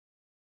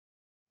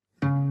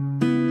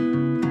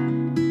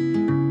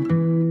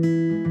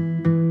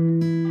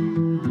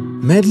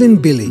Madeline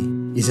Billy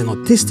is an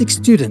autistic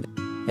student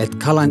at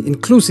Kalan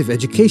Inclusive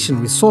Education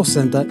Resource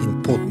Center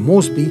in Port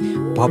Moresby,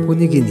 Papua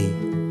New Guinea.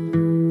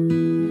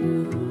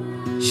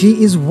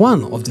 She is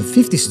one of the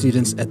 50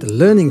 students at the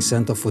Learning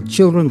Center for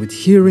Children with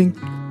Hearing,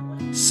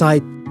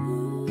 Sight,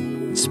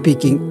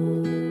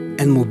 Speaking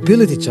and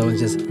Mobility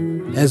Challenges,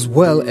 as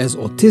well as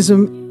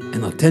autism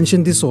and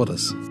attention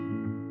disorders.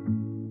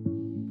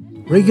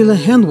 Regular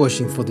hand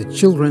washing for the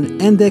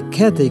children and their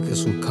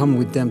caretakers who come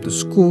with them to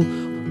school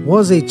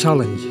was a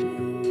challenge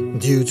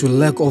due to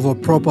lack of a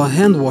proper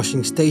hand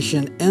washing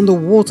station and a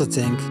water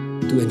tank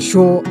to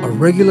ensure a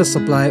regular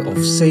supply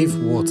of safe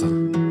water.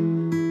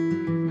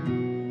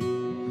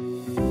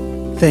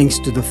 Thanks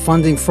to the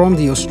funding from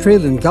the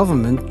Australian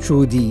government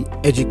through the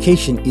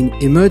Education in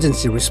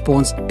Emergency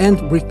Response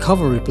and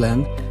Recovery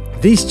Plan,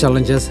 these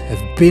challenges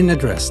have been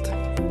addressed.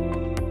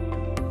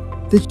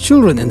 The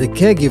children and the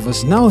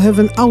caregivers now have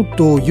an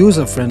outdoor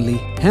user-friendly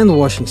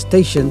hand-washing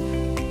station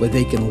where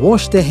they can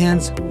wash their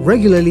hands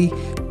regularly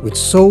with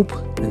soap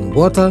and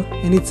water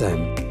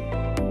anytime.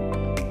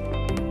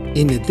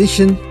 In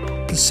addition,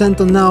 the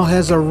center now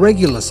has a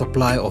regular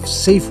supply of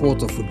safe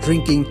water for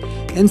drinking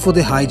and for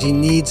the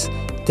hygiene needs,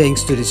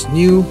 thanks to this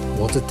new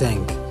water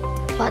tank.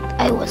 But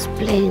I was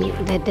playing,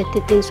 the dirty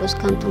things was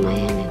come to my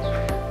hand.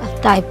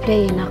 After I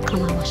play, I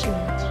come and wash my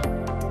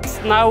hands.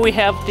 Now we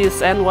have these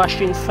hand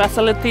washing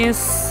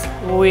facilities.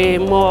 We're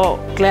more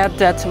glad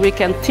that we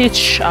can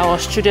teach our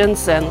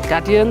students and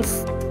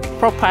guardians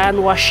proper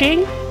hand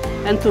washing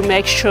and to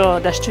make sure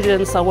the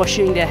students are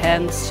washing their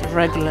hands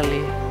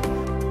regularly.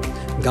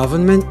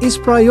 Government is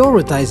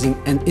prioritizing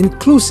an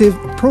inclusive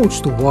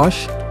approach to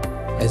WASH,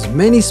 as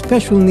many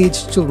special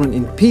needs children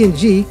in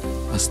PNG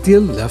are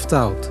still left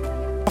out.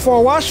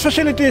 For WASH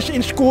facilities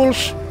in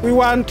schools, we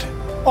want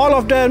all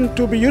of them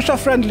to be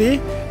user-friendly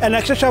and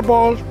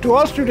accessible to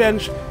all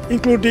students,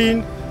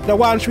 including the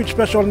ones with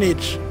special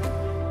needs.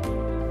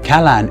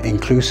 Kalan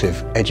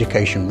Inclusive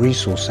Education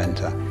Resource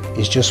Center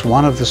is just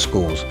one of the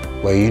schools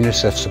where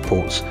UNICEF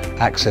supports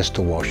access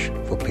to WASH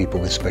for people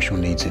with special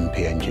needs in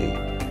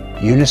PNG.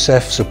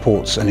 UNICEF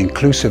supports an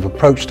inclusive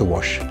approach to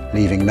WASH,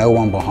 leaving no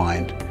one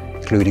behind,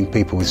 including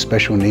people with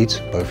special needs,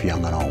 both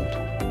young and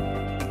old.